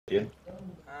Ian?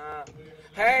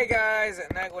 Hey guys,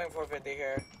 not going 450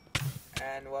 here,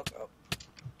 and welcome. Oh.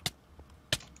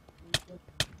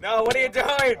 No, what are you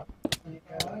doing?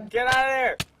 Get out of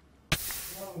there!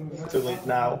 It's too late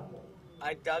now.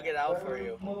 I dug it out for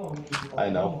you. I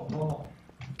know.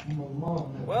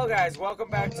 Well, guys, welcome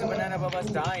back to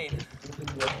Bananabroboss dying.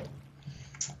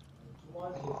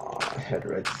 I had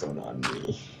redstone on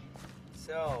me.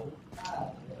 So,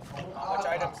 how much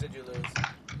items did you lose?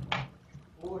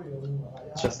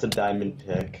 Just a diamond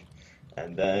pick,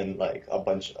 and then like a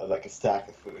bunch of a stack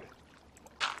of food.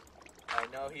 I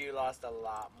know you lost a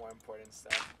lot more important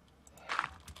stuff.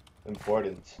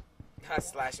 Important. Not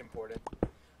slash important.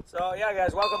 So yeah,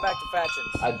 guys, welcome back to Factions.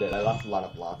 I did. I lost a lot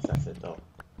of blocks. That's it though.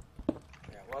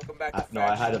 Yeah, welcome back to Factions. No,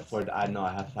 I had a four. I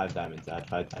have 5 diamonds. I had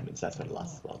 5 diamonds. That's what I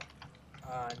lost as well.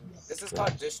 This is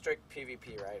called District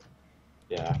PvP, right?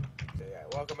 Yeah. So yeah,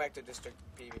 welcome back to District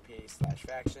PvP /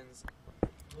 Factions.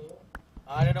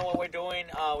 I don't know what we're doing.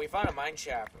 We found a mine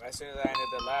shaft as soon as I ended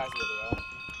the last video.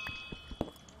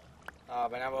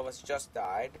 Bananabroboss just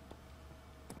died.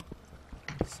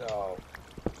 So.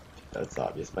 That's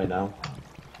obvious by now.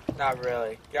 Not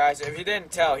really. Guys, if you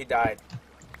didn't tell, he died.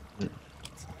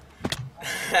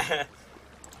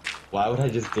 Why would I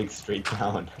just dig straight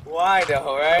down? Why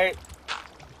though, right?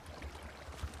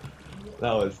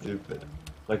 That was stupid.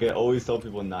 Like I always tell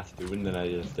people not to do it, and then I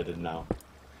just did it now.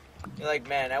 You're like,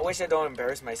 man, I wish I don't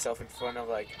embarrass myself in front of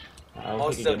like I don't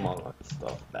most think you of get all that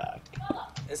stuff back.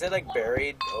 Is it like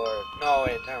buried or no?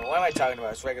 Wait, no. What am I talking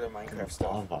about? It's regular Minecraft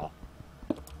stuff. Lava.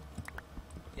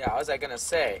 Yeah, what was I gonna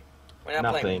say? We're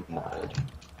not playing modded.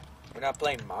 We're not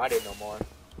playing modded no more.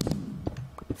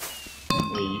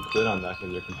 I mean, you quit on that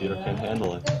because your computer can't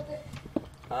handle it.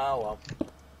 Oh well.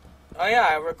 Oh yeah,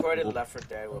 I recorded Left 4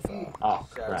 Dead with oh,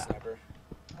 Shadow crap. Sniper.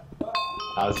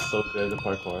 I was so good at the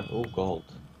parkour. Ooh, gold.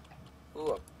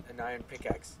 Ooh, an iron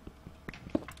pickaxe.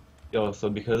 Yo, so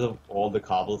because of all the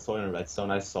cobblestone and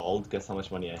redstone I sold, guess how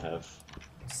much money I have?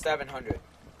 700.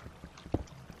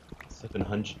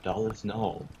 $700?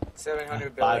 No.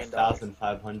 700 billion.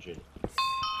 5,500.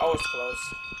 I was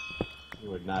close.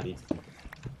 You were not even.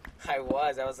 I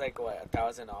was like, what,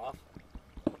 1,000 off?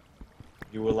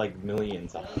 You were like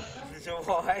millions off.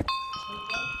 What?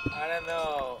 I don't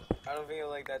know. I don't feel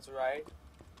like that's right.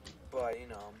 But, you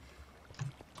know.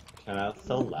 Can I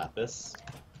sell lapis?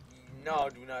 No,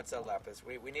 do not sell lapis.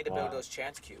 We need to build those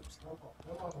chance cubes.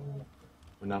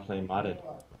 We're not playing modded.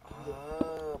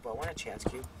 Oh, but I want a chance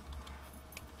cube.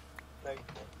 Like,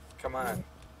 come on.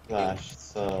 Slash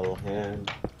sell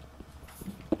hand.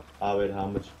 Oh wait, how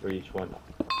much for each one?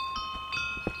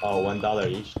 Oh,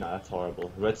 $1 each? No, that's horrible.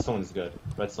 Redstone's good.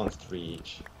 Redstone's 3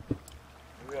 each.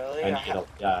 Really?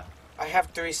 Yeah. I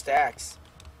have 3 stacks.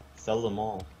 Sell them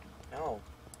all. No.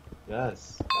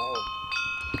 Yes. No.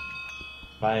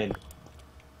 Fine.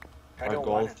 Our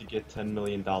goal is to get $10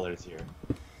 million here.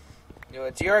 No,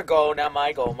 it's your goal, not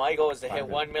my goal. My goal is to hit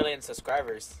 1 million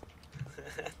subscribers.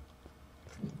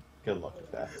 Good luck with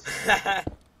that.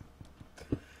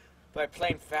 By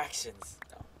playing factions.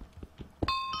 No.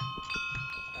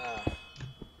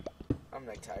 I'm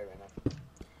like tired right now.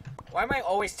 Why am I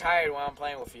always tired when I'm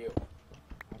playing with you?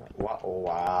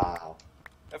 Wow.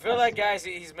 I feel like, guys,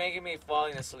 he's making me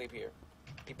falling asleep here.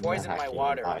 He poisoned my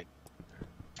water. Well,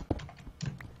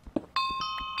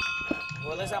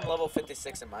 at least I'm level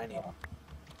 56 in mining.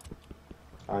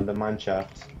 On the mine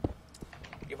shaft.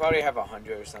 You probably have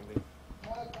 100 or something.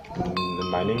 The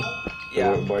mining?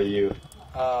 Yeah. Where are you?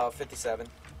 57.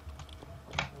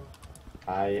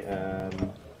 I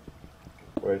am...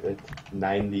 Where is it?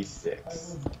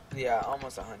 96. Yeah,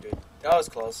 almost 100. That was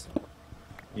close.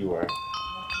 You were.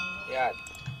 Yeah.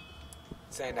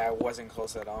 Saying that I wasn't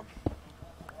close at all.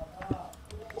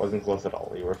 Wasn't close at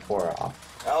all. You were 4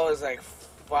 off. That was like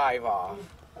 5 off.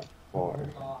 4.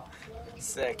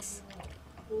 6.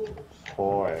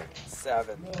 4.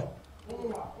 7. Oh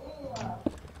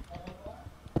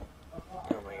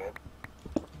my god.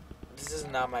 This is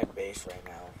not my base right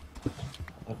now.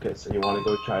 Okay, so you want to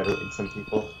go try to raid some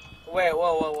people? Wait,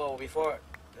 whoa. Before,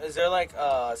 is there like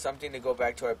something to go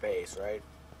back to our base, right?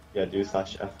 Yeah, do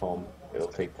slash F home. It'll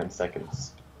take 10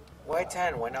 seconds. Why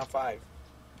 10? Why not 5?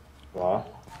 What?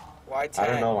 Why 10? I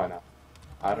don't know why not.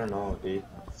 I don't know. The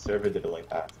server did it like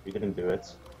that. We didn't do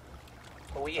it.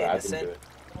 Are we So innocent? I didn't do it.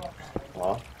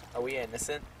 What? Are we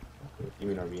innocent? You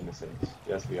mean are we innocent?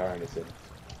 Yes, we are innocent.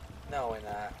 No, we're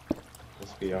not.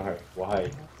 Yes, we are.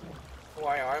 Why?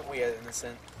 Why aren't we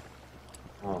innocent?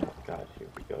 Oh my god, here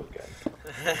we go again.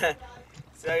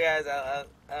 So guys, I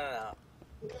don't know.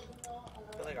 I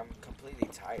feel like I'm completely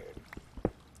tired.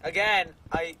 Again,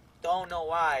 I don't know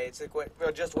why. It's like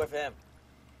we're just with him.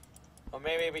 Or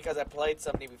maybe because I played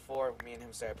something before me and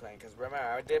him started playing. Because remember,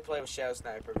 I did play with Shadow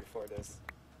Sniper before this.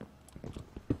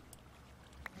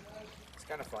 It's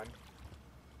kind of fun.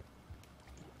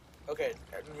 Okay,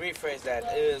 rephrase that.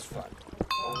 It is fun.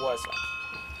 It was fun.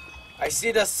 I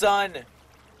see the sun!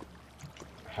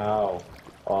 How?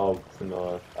 Oh, from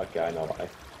the... Okay, I know why.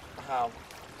 How?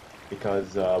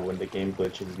 Because when the game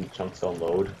glitches and chunks don't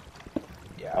load,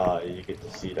 Yeah. you get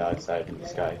to see it outside in the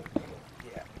sky.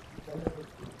 Yeah.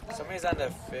 Somebody's on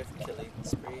the 5th killing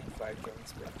spree. 5 killing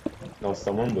spree. No,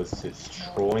 someone was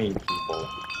destroying people.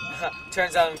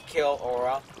 Turns on kill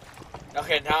aura.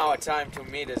 Okay, now it's time to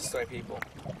me to destroy people.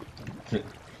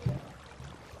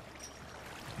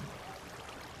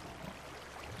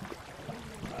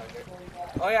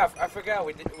 Oh yeah, I forgot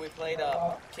we played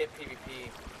kit PvP.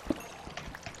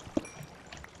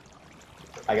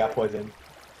 I got poisoned.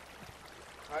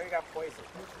 How you got poisoned?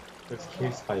 There's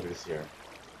cave spiders here.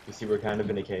 You see, we're kind of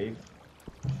in a cave.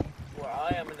 Well,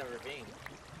 I am in the ravine.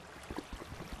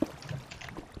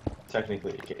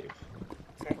 Technically a cave.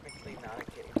 Technically not a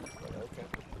cave, but okay.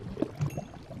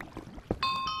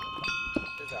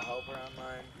 There's a helper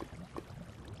online.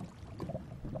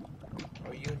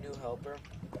 Are you a new helper?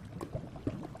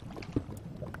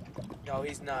 No,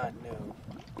 he's not new.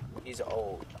 He's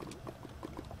old.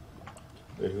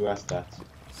 Wait, who asked that?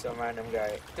 Some random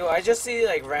guy. Dude, I just see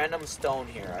like random stone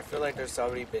here. I feel like there's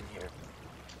somebody been here.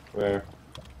 Where?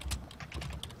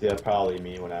 Yeah, probably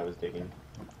me when I was digging.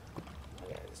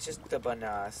 Yeah, it's just the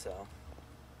banana, so.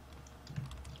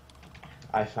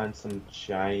 I found some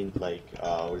giant, like,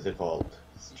 what is it called?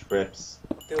 Strips.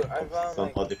 Dude, I found Some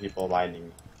like. other people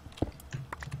mining.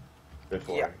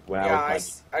 Before. Yeah, When yeah, I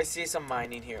was I see some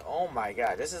mining here. Oh my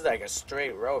god, this is like a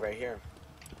straight row right here.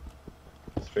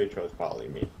 mining, straight row is probably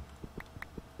me.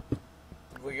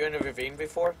 Were you in a ravine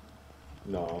before?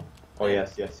 No. Oh,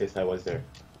 yes, I was there.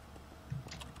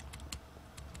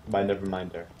 But never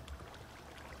mind there.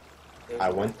 I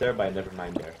went there, but I never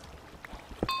mind there.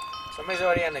 Somebody's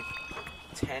already on a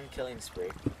 10 killing spree.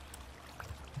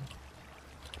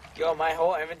 Yo, my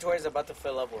whole inventory is about to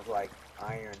fill up with like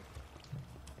iron.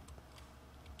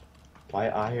 Why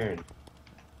iron?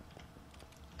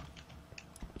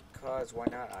 Cause why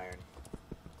not iron?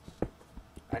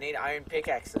 I need iron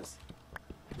pickaxes.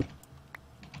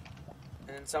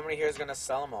 And then somebody here is gonna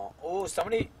sell them all. Oh,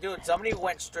 somebody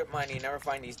went strip mining. You never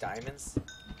find these diamonds?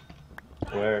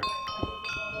 Where?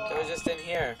 They were just in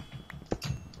here.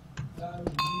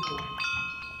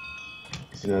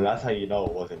 See, now that's how you know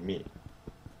it wasn't me.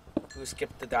 Who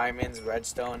skipped the diamonds,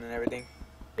 redstone, and everything?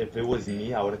 If it was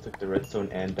me, I would have took the redstone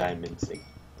and diamonds and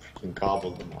freaking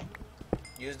gobbled them up.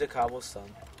 Use the cobblestone.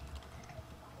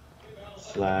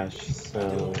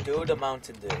 So... Do the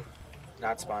Mountain Dew.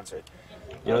 Not sponsored.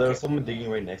 You know, there was someone digging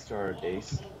right next to our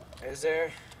base. Is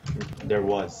there? There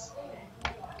was.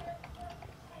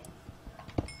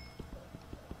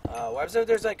 What if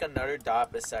there's like another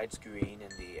dot besides green in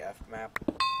the F map?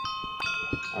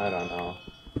 I don't know.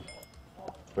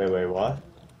 Wait, what?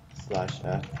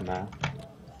 /F map.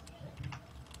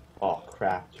 Oh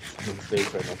crap!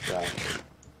 Base right next to that.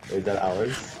 Is that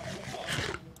ours?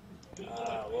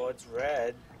 Well, it's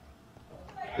red.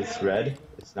 It's red?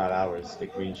 It's not ours. The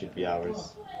green should be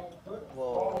ours.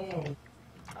 Well,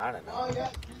 I don't know.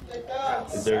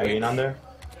 Is there green on there?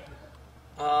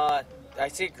 I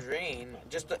see green.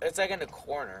 It's like in the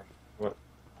corner. What?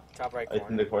 Top right In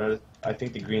corner. the corner. I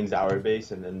think the green's our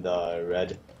base, and then the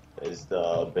red is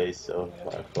the base of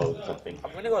clothes something.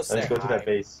 I'm gonna go say Let's go to that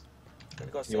base.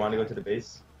 You want to go to the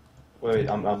base? Wait,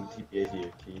 I'm TPA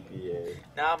here. TPA.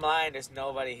 Nah, I'm lying. There's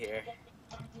nobody here.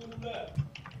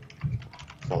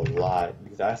 It's a lie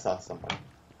because I saw someone.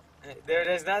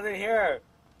 There's nothing here.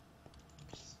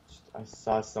 I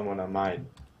saw someone on mine.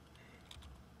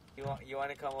 You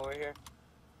want to come over here?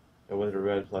 It was a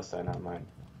red plus sign on mine.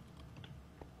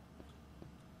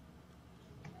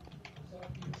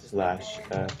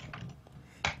 /F.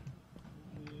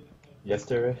 Yes,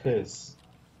 there is.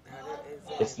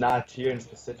 It's not here in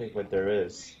specific, but there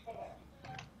is.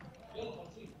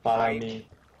 Follow me.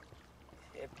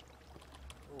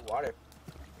 Ooh, water.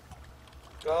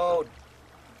 Go.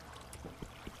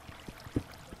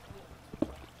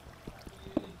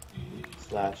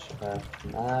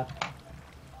 /F map.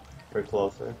 We're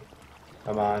closer.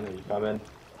 Come on, are you coming?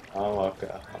 Oh, okay.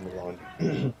 I'm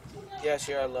alone. Yes,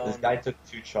 you're alone. This guy took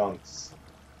 2 chunks.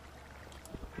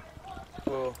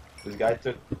 Who? This guy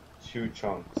took 2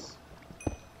 chunks.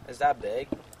 Is that big?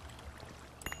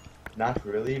 Not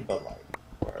really, but like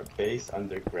for a base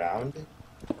underground,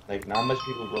 like not much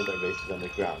people build their bases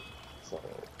underground. So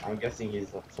I'm guessing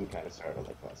he's some kind of starter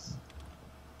like us.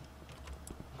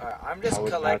 I'm just I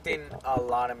would not collecting take that. a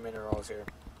lot of minerals here.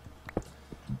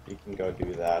 You can go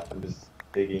do that. I'm just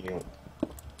digging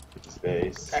into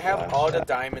space. I have all the that.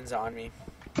 diamonds on me.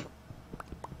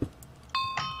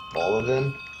 All of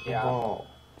them? Yeah. Oh,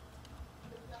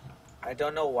 I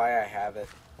don't know why I have it.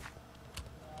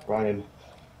 Ryan,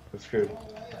 we're screwed.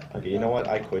 Okay, you know what?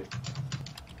 I quit.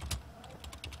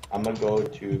 I'm gonna go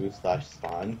to slash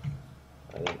spawn,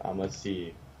 and then I'm gonna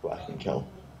see who I can kill.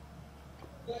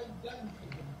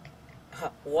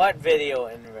 What video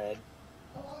in red?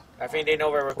 I think they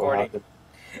know we're recording.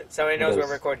 Somebody knows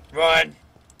we're recording. Run!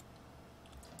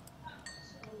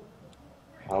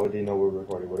 How would they know we're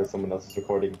recording? What if someone else is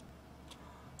recording?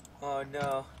 Oh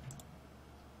no.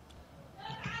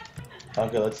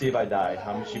 Okay, let's see if I die.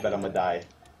 How much you bet I'm gonna die?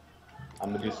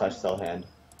 I'm gonna do slash sell hand.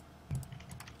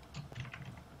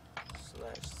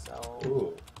 Slash sell.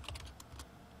 Ooh.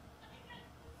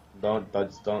 Don't.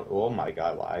 Oh my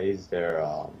God! Why is there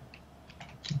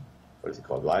what is it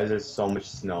called? Why is there so much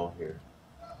snow here?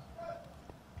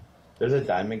 There's a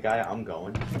diamond guy. I'm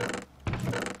going.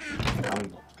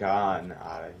 I'm gone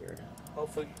out of here.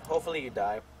 Hopefully you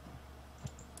die.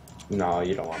 No,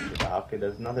 you don't want me to die. Okay,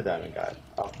 there's another diamond guy.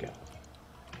 Okay.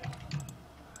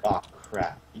 Oh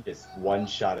crap! He just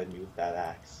one-shotted me with that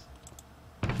axe.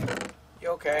 You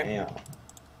okay? Damn.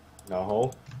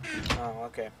 No. Oh,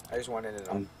 okay. I just wanted to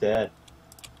know. I'm dead.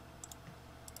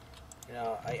 You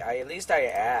know, I at least I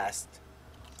asked.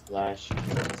 Slash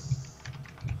kits.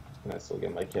 Can I still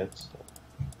get my kits?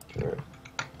 Sure.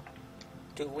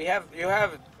 Dude, you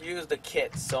have used the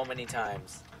kit so many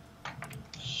times.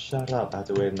 Shut up. I have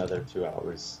to wait another 2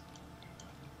 hours.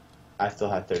 I still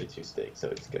have 32 steaks, so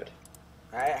it's good.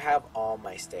 I have all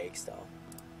my steaks though.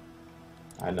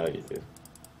 I know you do.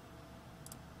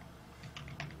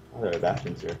 Oh, there are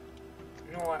bathrooms here.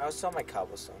 You know what? I'll sell my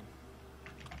cobblestone.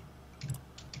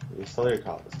 You sell your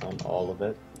cobblestone, all of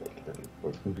it.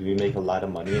 You make a lot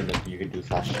of money, and then you can do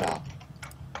slash shop.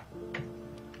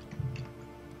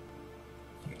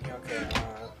 Okay,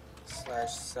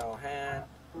 slash sell hand.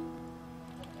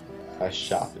 Slash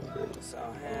shop is good.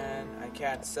 Sell hand. I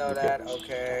can't sell that.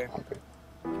 Okay.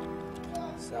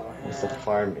 Sell What's the hand.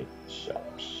 farming shop?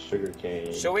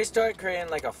 Sugarcane. Should we start creating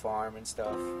like a farm and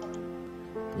stuff?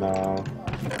 No.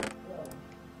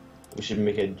 We should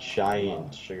make a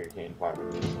giant sugarcane farm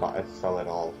and just sell it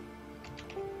all.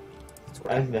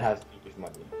 Anything that has people's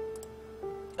money.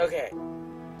 Okay,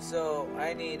 so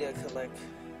I need to collect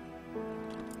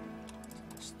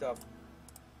stuff.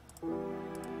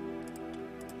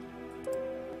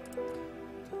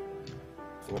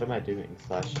 What am I doing?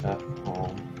 Slash F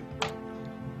home.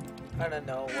 I don't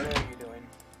know. What are you doing?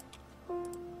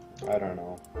 I don't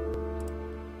know.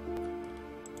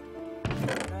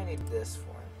 What do I need this for?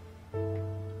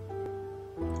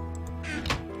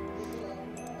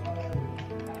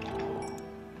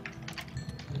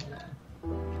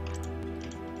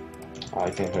 Oh, I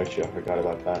can't hurt you. I forgot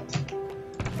about that.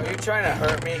 Are you trying to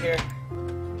hurt me here?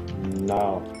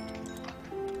 No.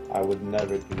 I would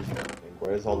never do something.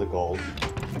 Where's all the gold?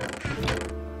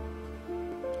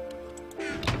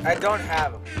 I don't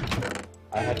have them.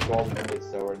 I had gold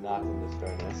ingots that were not in this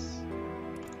furnace.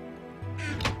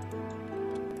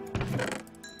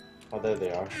 Oh, there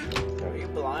they are. Are you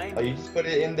blind? Oh, you just put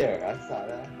it in there. I saw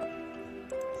that.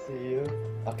 See you.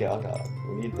 Okay,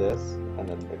 we need this, and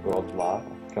then the gold block.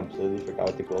 I completely forgot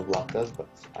what the gold block does, but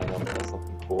I know it does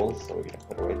something cool, so we're gonna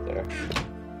put it right there.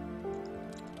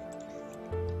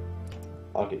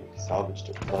 Okay, salvage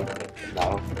it. Okay,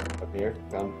 now come here,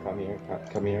 come here,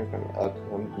 come here, come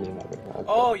here.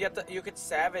 Oh, you could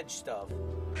savage stuff.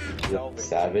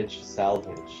 Salvage. Salvage.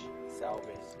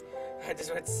 Salvage. I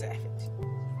just went savage.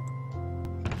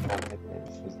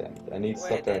 I need Wait,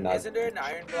 stuff that are not. isn't there an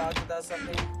iron block that does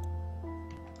something?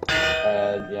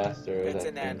 Yes, there is. It's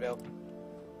an anvil.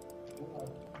 Oh,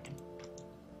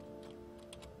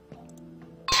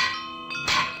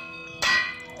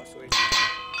 sweet.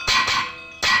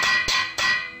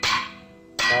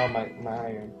 Oh, my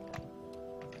iron.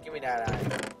 Give me that iron.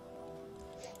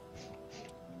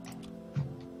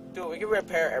 Dude, we can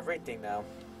repair everything now.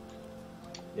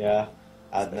 Yeah,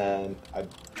 and then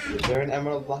is there an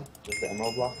emerald block? Does the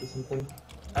emerald block do something?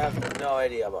 I have no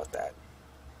idea about that.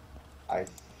 I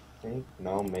think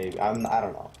no, maybe I don't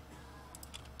know.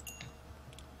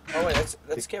 Oh wait,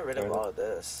 let's get rid of all of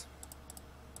this.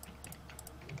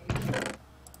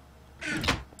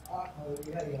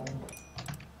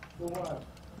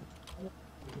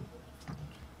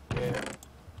 Yeah.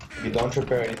 You don't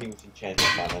prepare anything with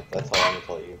enchantments on it. That's all I'm gonna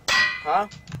tell you. Huh?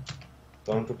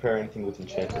 Don't prepare anything with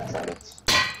enchantments on it.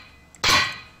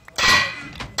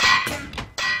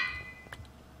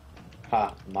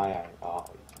 Ha, my iron. Oh,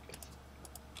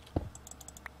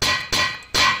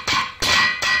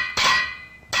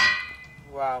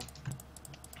 Wow.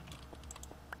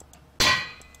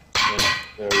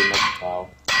 very much wow.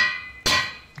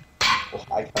 Oh,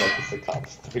 I got a piece of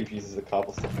cobblestone, 3 pieces of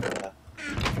cobblestone for that.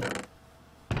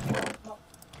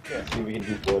 Okay. See, we can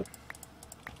do wood.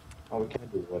 Oh, we can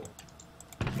do wood.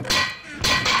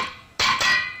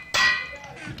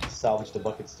 Salvage the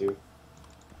buckets too.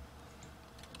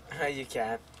 You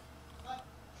can't.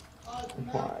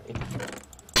 Why?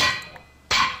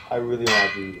 I really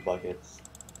want to do the buckets.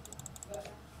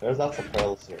 There's lots of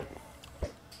pearls here.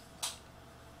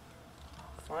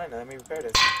 Fine, let me repair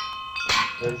this.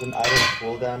 There's an item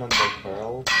cooldown on the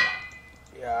pearl.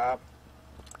 Yeah.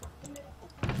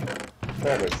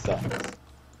 Server sucks.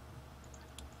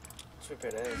 Let's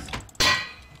repair this.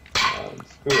 Screw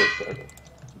this server.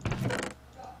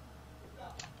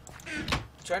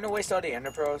 Trying to waste all the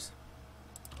ender pearls.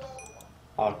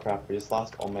 Oh crap, I just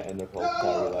lost all my ender pearls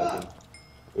without realizing.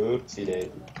 Oopsie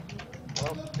daisy.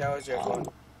 Well, that was your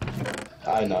fault.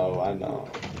 I know.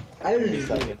 Give me a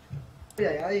second.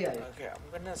 Okay,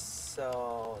 I'm gonna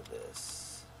sell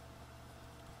this.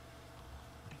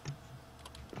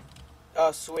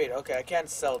 Oh, sweet. Okay, I can't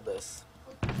sell this.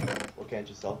 What can't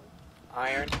you sell?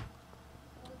 Iron.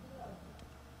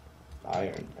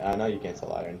 Iron. I know you can't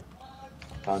sell iron.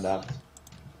 Found out.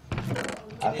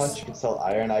 I thought you could sell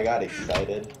iron, I got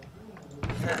excited.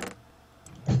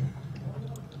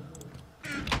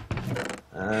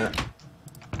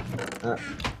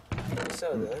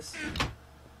 Sell this.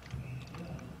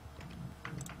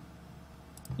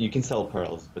 You can sell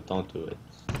pearls, but don't do it.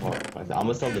 I'm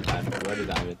gonna sell the diamonds. Where are the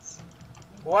diamonds?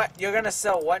 What? You're gonna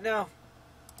sell what now?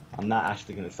 I'm not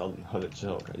actually gonna sell them. Another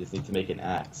joke. I just need to make an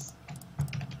axe.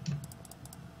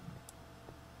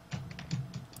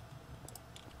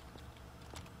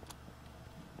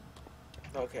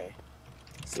 Okay.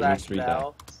 Give me Slash 3 bell.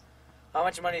 diamonds. How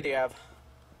much money do you have?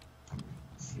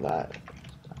 Slash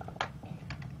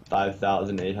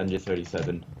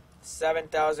 5,837.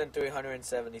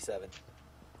 7,377.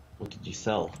 What did you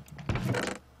sell?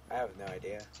 I have no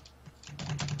idea.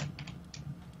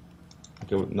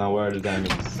 Okay, now where are the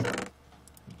diamonds?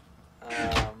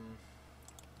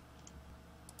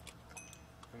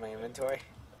 In my inventory.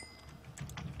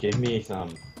 Give me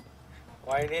some.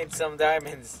 Why do you need some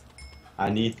diamonds? I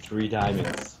need 3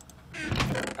 diamonds.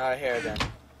 Here then.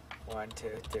 1,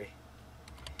 2, 3.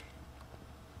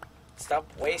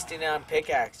 Stop wasting it on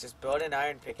pickaxe. Just build an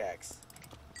iron pickaxe.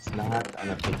 It's not on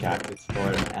a pickaxe, it's for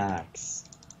an axe.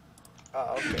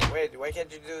 Oh, okay. Wait, why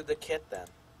can't you do the kit then?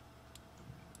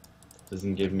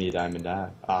 Doesn't give me a diamond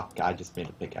axe. Oh, I just made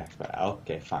a pickaxe, but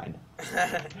okay, fine.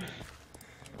 I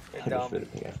just made a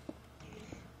pickaxe.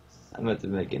 I'm about to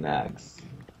make an axe.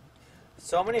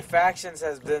 So many factions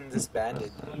has been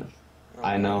disbanded. Oh,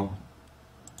 I know.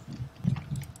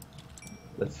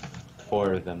 That's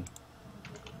 4 of them.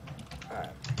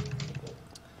 Alright.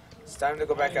 It's time to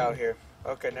go back out here.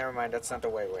 Okay, never mind. That's not the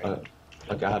way. Okay,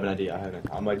 I have an idea.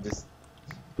 I might just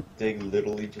dig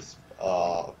literally just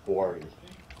quarry,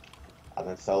 and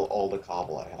then sell all the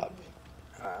cobble I have.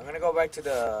 I'm gonna go back to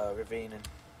the ravine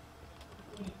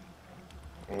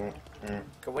and.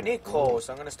 Okay, we need coal,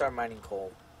 so I'm gonna start mining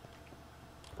coal.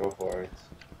 Go for it.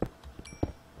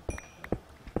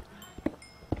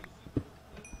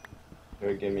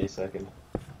 Here, give me a second.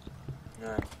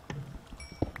 Alright.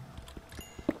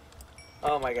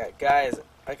 Oh my god, guys,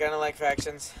 I kinda like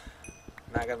factions.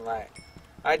 Not gonna lie.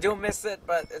 I do miss it,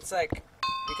 but it's like,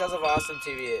 because of Awesome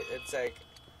TV, it's like,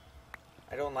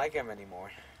 I don't like him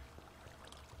anymore.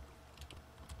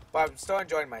 But I'm still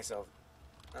enjoying myself.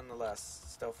 Nonetheless,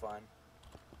 still fun.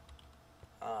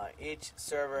 Each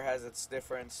server has its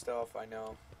different stuff, I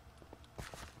know.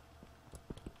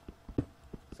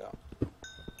 So.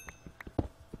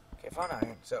 Okay, found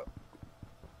iron. So,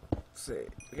 let's see.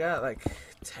 We got like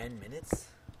 10 minutes?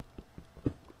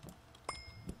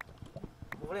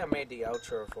 Hopefully I made the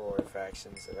outro for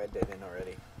factions if I didn't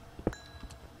already.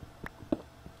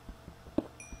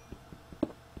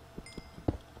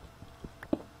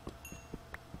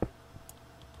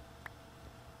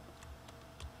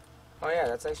 Oh yeah,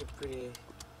 that's actually a pretty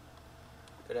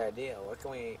good idea. What can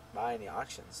we buy in the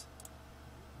auctions?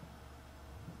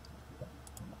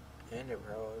 Ender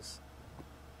Bros.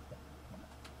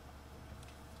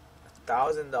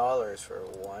 $1,000 for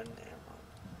 1 emerald.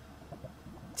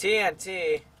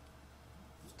 TNT.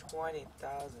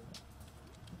 20,000.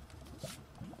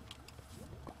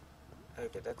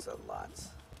 Okay, that's a lot.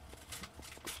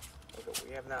 Okay,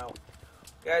 we have now.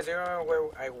 Guys, you remember where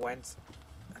I went?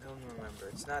 I don't remember.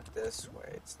 It's not this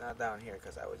way. It's not down here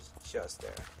because I was just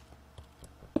there.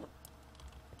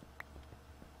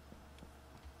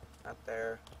 Not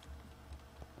there.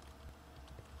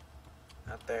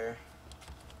 Not there.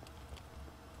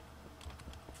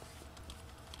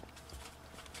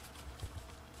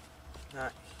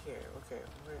 Not here. Okay.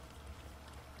 Where?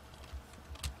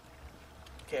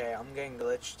 Okay, I'm getting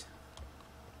glitched.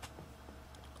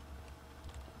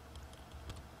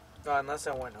 Oh, unless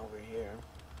I went over here.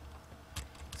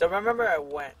 So remember I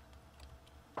went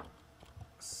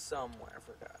somewhere, I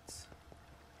forgot.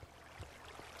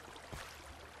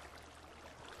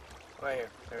 Right here.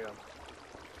 There we go.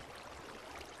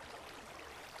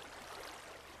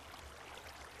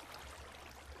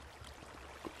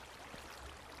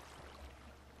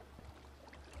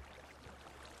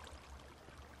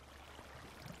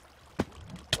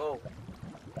 Oh.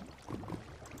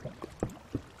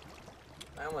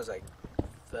 I almost like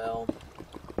fell.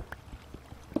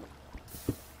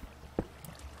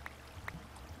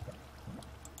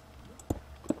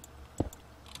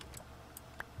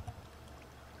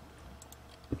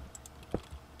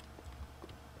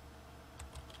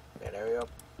 Yeah, there we go.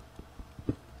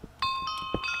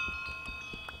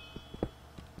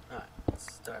 Alright,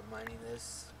 let's start mining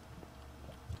this.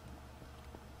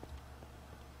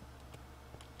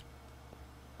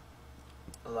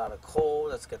 A lot of coal.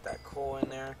 Let's get that coal in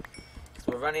there. 'Cause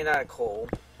we're running out of coal.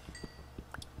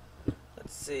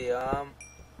 Let's see. Oh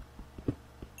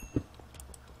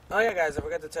yeah, guys. I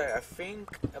forgot to tell you. I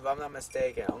think, if I'm not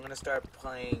mistaken, I'm gonna start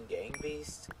playing Gang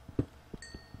Beast,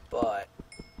 but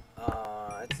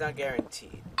it's not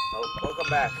guaranteed. Oh, welcome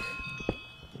back.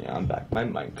 Yeah, I'm back. My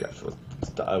Minecraft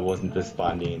wasn't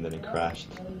responding and then it crashed.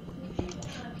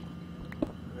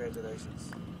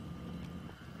 Congratulations.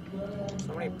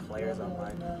 So many players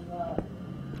online.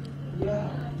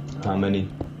 How many?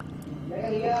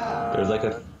 There's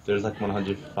like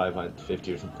 100,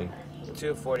 550 or something.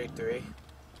 243.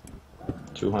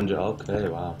 200. Okay,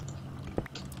 wow.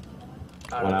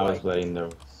 When I was playing, there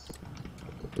was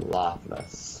a lot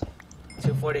less.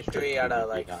 243 out of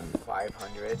like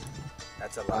 500.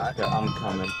 That's a lot. Okay, I'm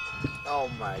coming. Oh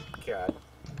my god.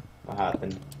 What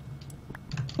happened?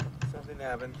 Something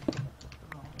happened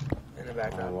in the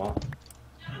background. What?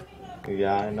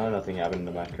 Yeah, I know nothing happened in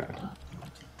the background.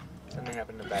 Something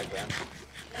happened in the background.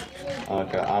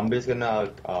 Okay, I'm just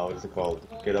gonna, what is it called?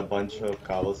 Get a bunch of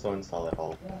cobblestone and sell it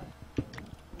all.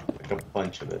 Like a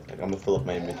bunch of it. Like, I'm gonna fill up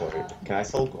my inventory. Can I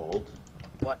sell gold?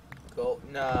 What? Gold?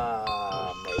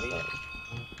 No, maybe.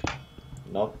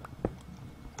 Nope.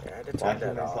 Yeah, I had to Why turn that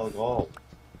can't I sell off. gold?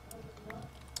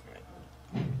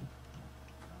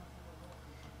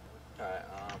 Alright,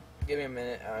 give me a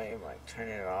minute. I am like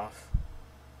turning it off.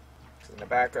 'Cause in the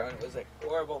background it was like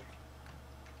horrible.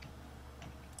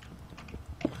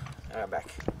 Alright, I'm back.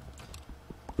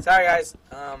 Sorry guys,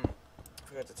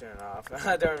 forgot to turn it off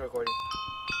during recording.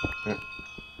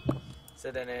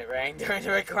 So then it rang during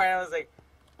the recording. I was like,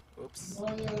 oops.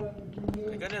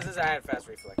 The good news is I had fast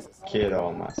reflexes. Get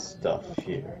all my stuff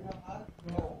here.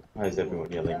 Why is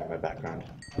everyone yelling in my background?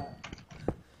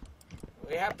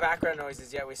 We have background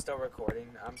noises, yet we're still recording.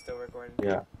 I'm still recording.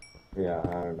 Yeah,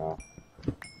 I don't know.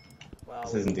 Well,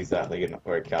 This isn't exactly gonna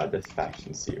work out, this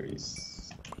faction series.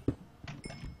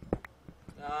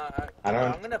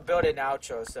 I'm gonna build an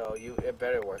outro, so it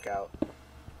better work out.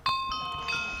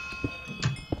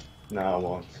 No, it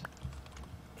won't.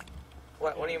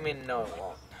 What do you mean no it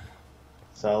won't?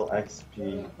 Sell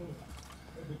XP.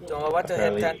 So I'm about to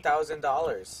hit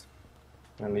 $10,000.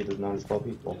 Apparently does not spell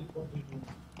people.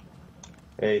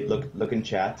 Hey, look in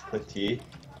chat, click T,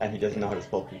 and he doesn't know how to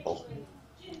spell people.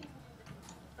 He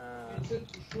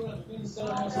does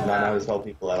not know how to spell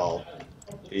people at all.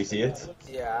 Do you see it?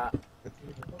 Yeah.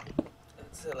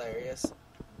 It's hilarious.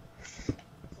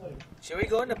 Should we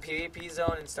go into PvP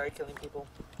zone and start killing people?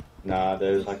 Nah,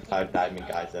 there's like 5 diamond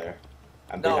guys there.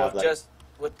 And they No, have, like, just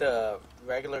with the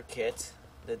regular kit,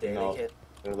 the daily kit.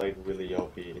 They're like really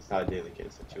OP. It's not a daily kit,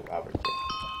 it's a 2-hour kit.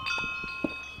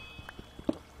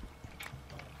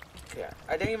 Yeah.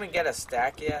 I didn't even get a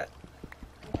stack yet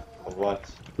Of what?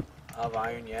 of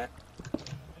iron yet.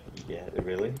 Yeah,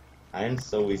 really? Iron's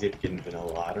so easy to get in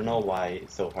vanilla. I don't know why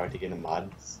it's so hard to get in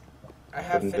mods. I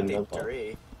have But in vanilla,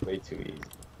 53. way too easy.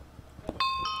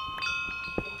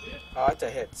 Oh, I have to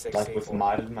hit 64. Like with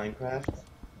modded Minecraft,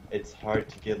 it's hard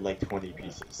to get like 20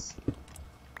 pieces.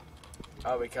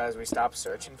 Oh, because we stopped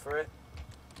searching for it?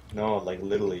 No, like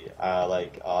literally,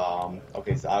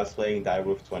 okay, so I was playing Die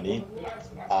Roof 20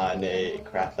 on a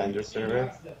Craftlander server,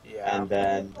 Yeah. and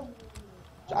then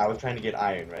I was trying to get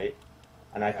iron, right?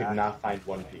 And I Yeah. could not find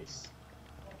one piece.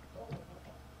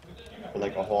 For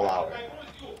like a whole hour.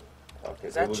 Okay,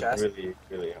 Is so that it was chest? really,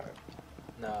 really hard.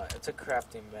 No, it's a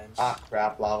crafting bench. Ah,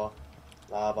 crap, lava.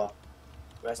 Lava.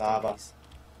 Rest Lava. in peace.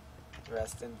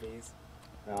 Rest in peace.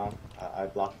 No, I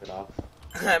blocked it off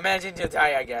Imagine you die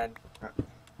again.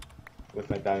 with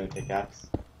my diamond pickaxe.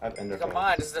 I have ender Come pearls.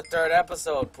 on, this is the third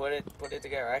episode. Put it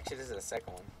together. Actually, this is the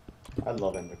second one. I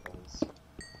love ender pearls.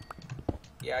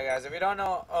 Yeah, guys. If you don't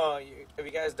know, if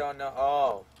you guys don't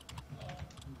know,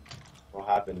 What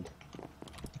happened?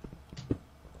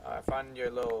 I found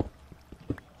your little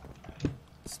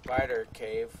spider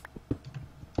cave.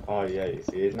 Oh yeah, you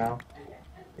see it now?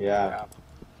 Yeah.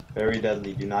 Very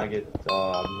deadly. Do not get hit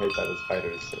by the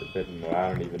spiders. I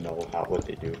don't even know what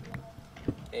they do.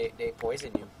 They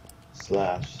poison you.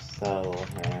 Slash cell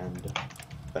hand.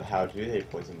 But how do they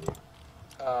poison you?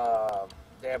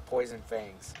 They have poison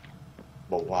fangs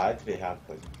But why do they have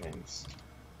poison fangs?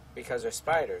 because they're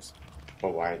spiders.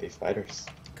 But why are they spiders?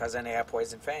 Because then they have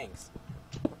poison fangs.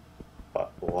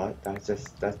 But what?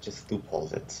 That just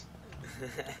loopholes it.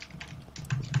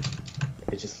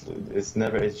 It's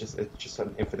just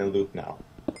an infinite loop now.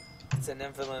 It's an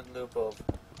infinite loop of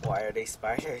why are they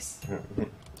spiders?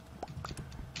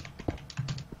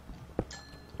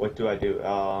 What do I do?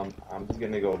 I'm just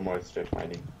gonna go more strict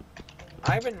mining.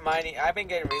 I've been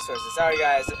getting resources. Sorry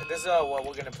guys, this is what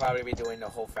we're gonna probably be doing the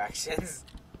whole factions.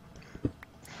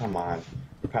 Come on.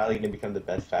 You're probably gonna become the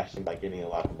best faction by getting a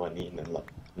lot of money and then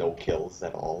no kills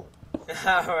at all.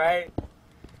 Alright.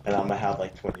 And I'm gonna have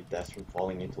like 20 deaths from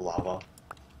falling into lava.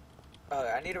 Oh,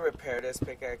 I need to repair this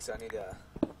pickaxe. I need to...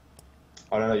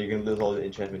 Oh no, you're gonna lose all the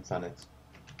enchantments on it.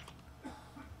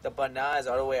 The banana is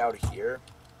all the way out here.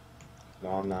 No,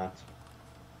 I'm not.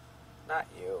 Not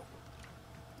you.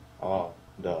 Oh,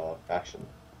 the faction.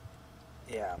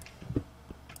 Yeah.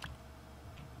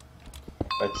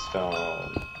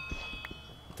 Redstone.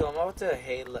 So I'm about to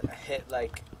hit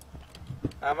like...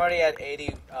 I'm already at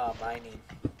 80 mining.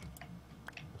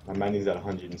 My mining's at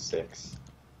 106.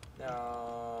 No...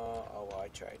 Oh, well, I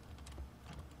tried.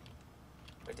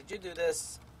 Wait, did you do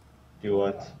this? Do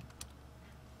what?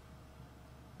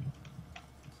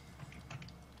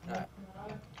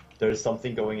 There's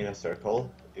something going in a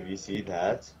circle. If you see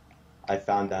that, I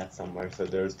found that somewhere, so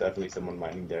there's definitely someone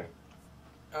mining there.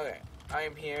 Okay, I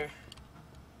am here.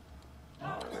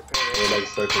 They're like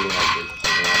circling like this.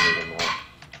 I don't even know.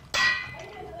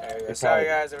 There we go. They're Sorry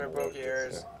probably- guys, if I broke your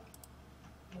ears.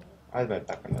 Why is my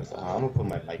background noise? I'm gonna put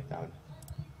my mic down.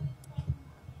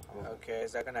 Okay,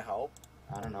 is that gonna help?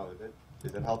 I don't know.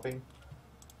 Is it helping?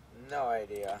 No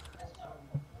idea.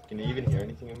 Can you even hear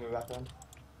anything in my background?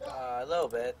 A little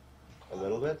bit. A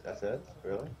little bit. That's it.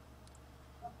 Really?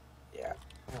 Yeah.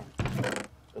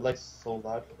 They're like so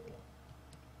loud for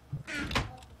me.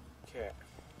 Okay.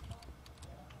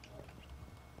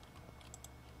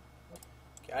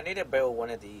 Okay, I need to build one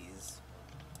of these.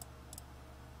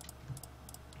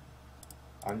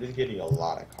 I'm just getting a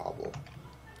lot of cobble.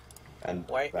 And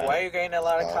Why are you getting a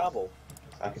lot of cobble?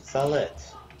 I could sell it.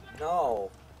 No.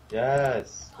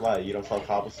 Yes. Why? You don't sell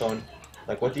cobblestone?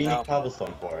 Like, what do you No. need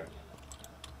cobblestone for?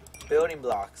 Building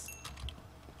blocks.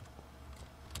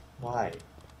 Why?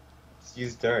 Just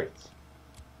use dirt.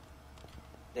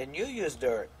 Then you use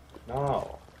dirt.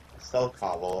 No. Sell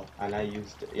cobble, and I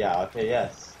used. Yeah. Okay.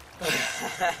 Yes.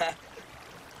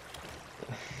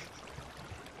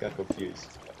 Got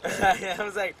confused. I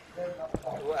was like,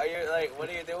 what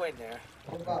are you doing there?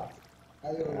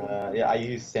 Yeah. I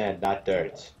use sand, not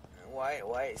dirt.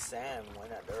 Why sand? Why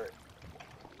not dirt?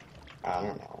 I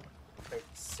don't know. Like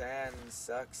sand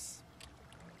sucks.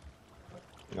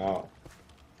 No.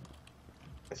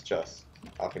 It's just.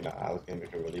 Okay, no, I was gonna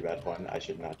make a really bad pun. I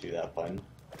should not do that pun.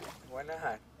 Why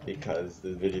not? Because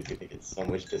the video's gonna get so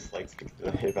much dislikes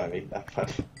if I make that pun.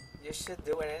 You should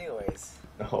do it anyways.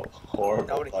 No,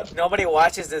 horrible pun. Nobody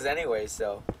watches this anyway,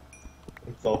 so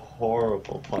It's a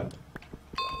horrible pun.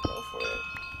 go for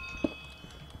it.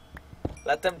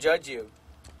 Let them judge you.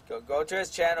 Go to his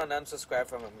channel and unsubscribe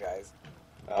from him, guys.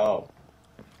 Oh.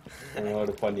 I don't know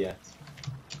the pun yet.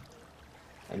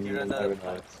 And you You will don't know never the know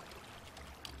pun. it.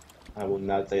 I will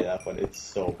not say that pun. It's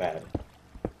so bad.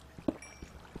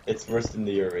 It's worse than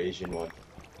the Eurasian one.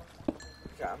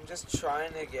 Okay, I'm just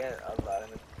trying to get a lot of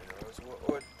minerals.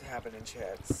 What happened in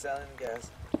chat? Selling gas.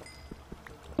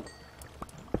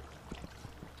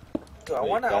 So I Wait,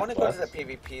 wanna that's go to the left?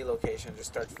 PvP location and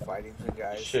just start fighting some You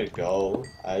guys. should go.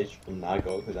 I will not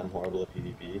go because I'm horrible at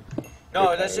PvP. No,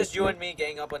 They're that's just you tired. and me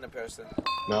gang up on the person.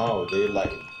 No,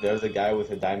 there's a guy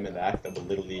with a diamond axe that will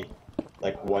literally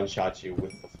like one-shot you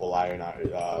with the full iron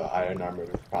armor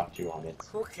with prop you on it.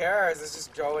 Who cares? Let's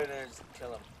just go in and just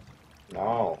kill him.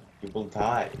 No, you will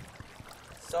die.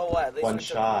 So what? At least One we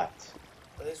shot.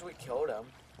 At least we killed him.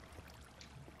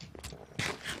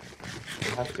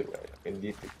 You have to do it. and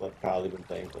you've like probably been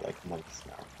playing for like months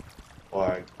now,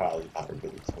 or probably not a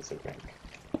really expensive rank.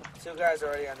 Two guys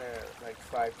already on their like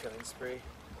 5 killing spree.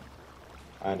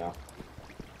 I know.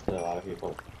 There's a lot of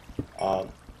people.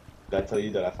 Did I tell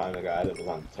you that I found a guy that was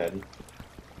on 10?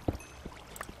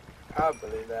 I would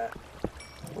believe that.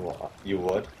 Well, you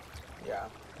would? Yeah.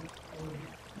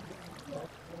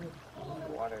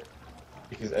 Water.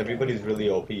 Because everybody's really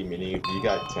OP, meaning if you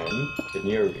got 10, then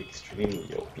you're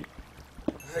extremely OP.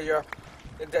 You're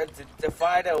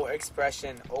define the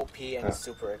expression OP and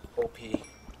super OP.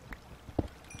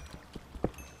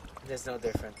 There's no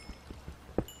difference.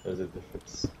 There's a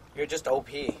difference. You're just OP.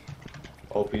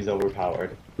 OP is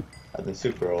overpowered, and then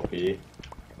super OP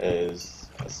is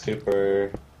a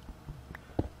super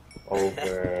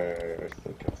over.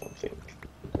 Think of something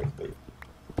quickly.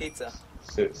 Pizza.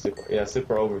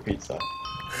 Super over pizza.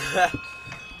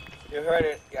 You heard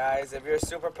it, guys. If you're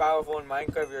super powerful in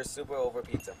Minecraft, you're super over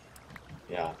pizza.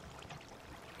 Yeah.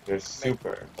 You're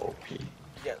super OP.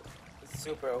 Yeah, it's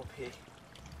super OP.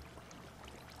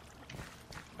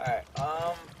 Alright,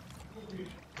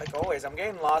 like always, I'm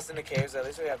getting lost in the caves. At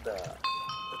least we have the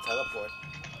teleport.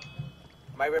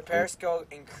 My repair skill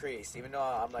increased, even though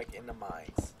I'm like in the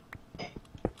mines.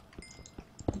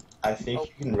 I think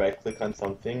you can right click on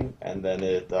something and then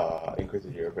it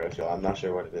increases your repair skill. I'm not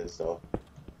sure what it is though.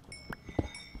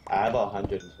 I have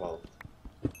 112.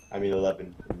 I mean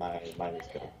 11 in my mining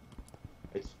skill.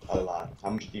 It's a lot. How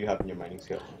much do you have in your mining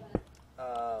skill?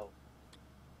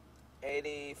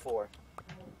 84.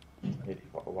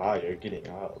 84. Wow, you're getting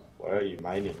up. Where are you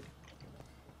mining?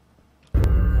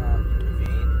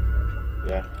 Ravine?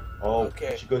 Yeah. Oh,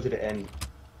 okay. You should go to the end.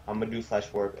 I'm gonna do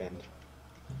 /warp end.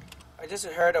 I just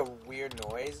heard a weird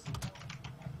noise.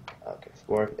 Okay,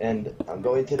 warp end. I'm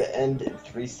going to the end in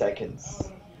 3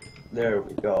 seconds. There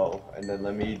we go. And then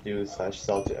let me do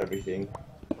 /sell to everything.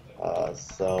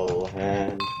 Sell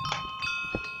hand.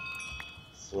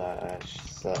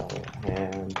 /sell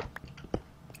hand.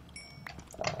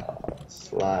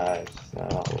 /sell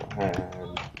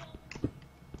hand.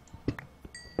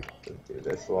 Let's do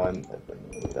this one and then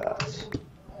do that.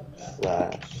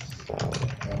 /sell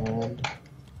hand.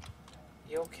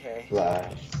 You okay?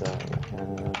 /sell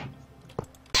hand.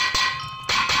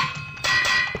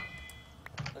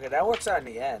 Okay, that works out in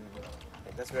the end.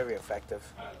 Like, that's very effective.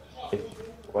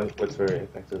 What's very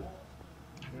effective?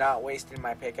 Not wasting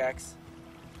my pickaxe.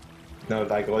 No,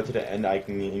 if I go to the end, I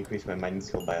can increase my mining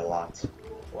skill by a lot.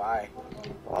 Why?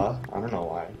 I don't know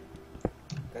why.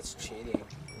 That's cheating.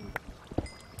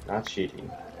 Not cheating.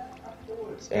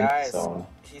 It's Guys, zone.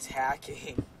 he's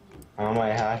hacking. How am I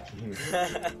hacking?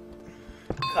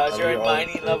 Cause you're in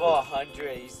mining level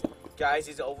 100. Guys,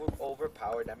 he's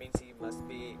overpowered. That means he must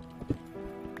be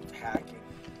hacking.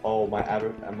 Oh, my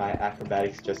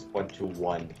acrobatics just went to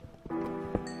 1.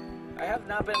 I have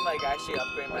not been like actually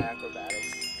upgrading my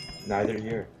acrobatics. Neither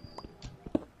here.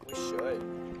 We should.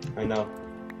 I know.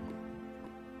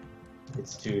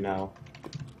 It's 2 now.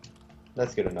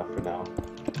 That's good enough for now.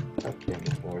 Okay,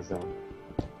 Warzone.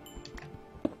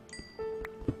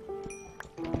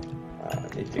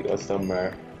 I need to go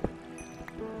somewhere.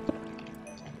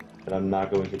 But I'm not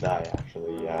going to die,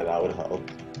 actually. Yeah, that would help.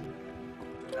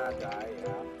 Do not die,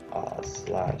 yeah.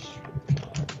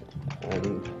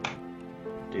 And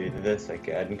do this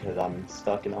again, because I'm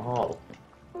stuck in a hall.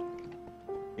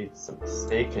 It's a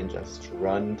mistake and just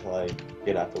run till I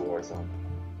get out the war zone.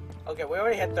 Okay, we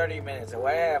already had 30 minutes, and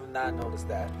why I have not noticed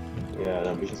that? Yeah,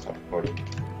 then we should start recording.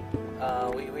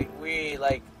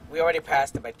 We already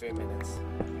passed it by 3 minutes.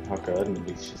 How good, and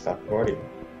we should start recording.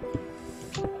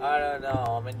 I don't know,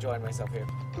 I'm enjoying myself here.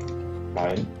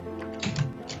 Fine.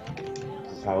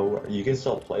 This is how you can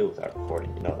still play without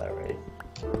recording, you know that, right?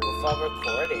 Without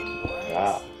recording? What?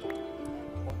 Yeah.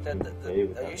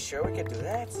 Are you sure we can do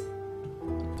that?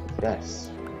 Yes.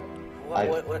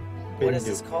 What is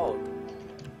this called?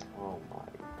 Oh my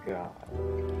god.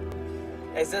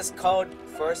 Is this called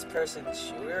first person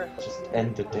shooter? Just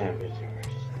end the damn video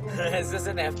already. Is this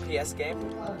an FPS game?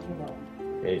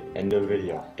 Okay, end the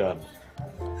video. Done.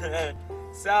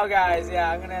 So guys,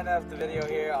 yeah, I'm gonna end up the video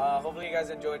here. Hopefully you guys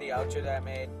enjoyed the outro that I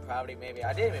made. Probably, maybe.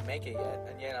 I didn't even make it yet,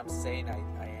 and yet I'm saying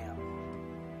I am.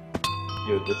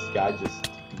 Yo, this guy just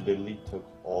literally took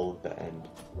all of the end.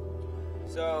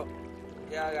 So,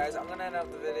 yeah guys, I'm gonna end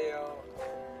up the video.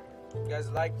 If you guys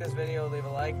liked this video, leave a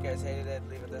like. If you guys hated it,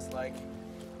 leave a dislike.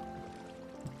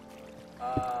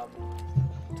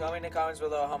 Tell me in the comments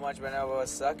below how much Bananabroboss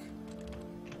suck.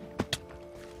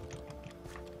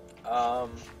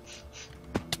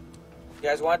 You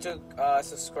guys want to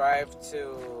subscribe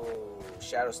to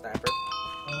Shadow Sniper?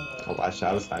 Oh, why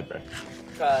Shadow Sniper?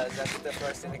 because that's the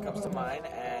first thing that comes to mind,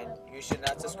 and you should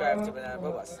not subscribe to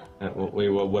Bananabroboss. Wait,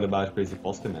 what about Crazy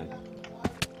Postman? Man?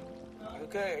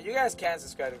 You guys can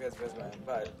subscribe to Crazy Postman,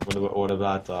 but What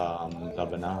about the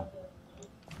banana?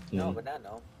 no, banana,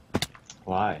 no,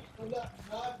 Why?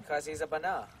 because he's a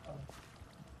banana.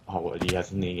 Oh, what, he has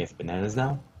something against bananas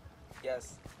now?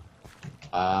 Yes,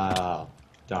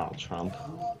 Donald Trump.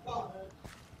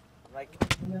 I'm like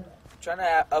trying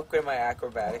to upgrade my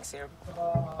acrobatics here.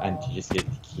 And you just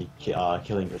keep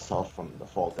killing yourself from the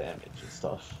fall damage and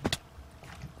stuff.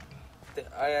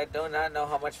 I do not know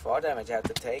how much fall damage I have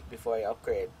to take before I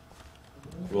upgrade.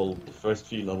 Well, the first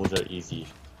few levels are easy,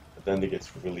 but then it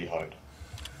gets really hard.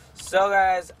 So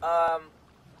guys,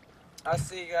 I'll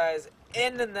see you guys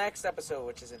in the next episode,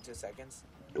 which is in 2 seconds.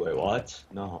 Wait, what?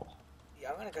 No.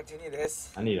 Yeah, I'm gonna continue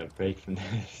this. I need a break from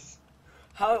this.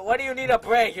 What do you need a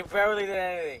break? You barely did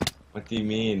anything. What do you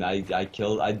mean? I died,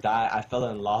 I fell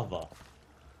in lava.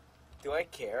 Do I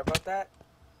care about that?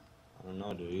 I don't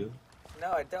know, do you?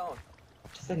 No, I don't.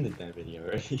 Just ended that video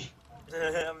already.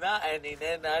 I'm not ending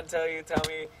it not until you tell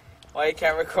me why you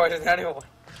can't record with anyone.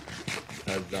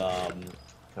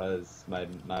 Cause my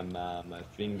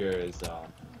finger is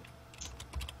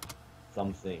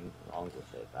something wrong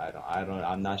with it.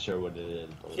 I'm not sure what it is.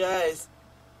 Guys,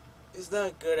 he's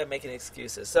not good at making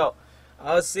excuses. So,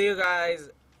 I'll see you guys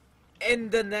in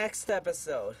the next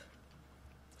episode.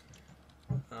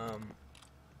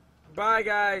 Bye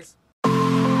guys.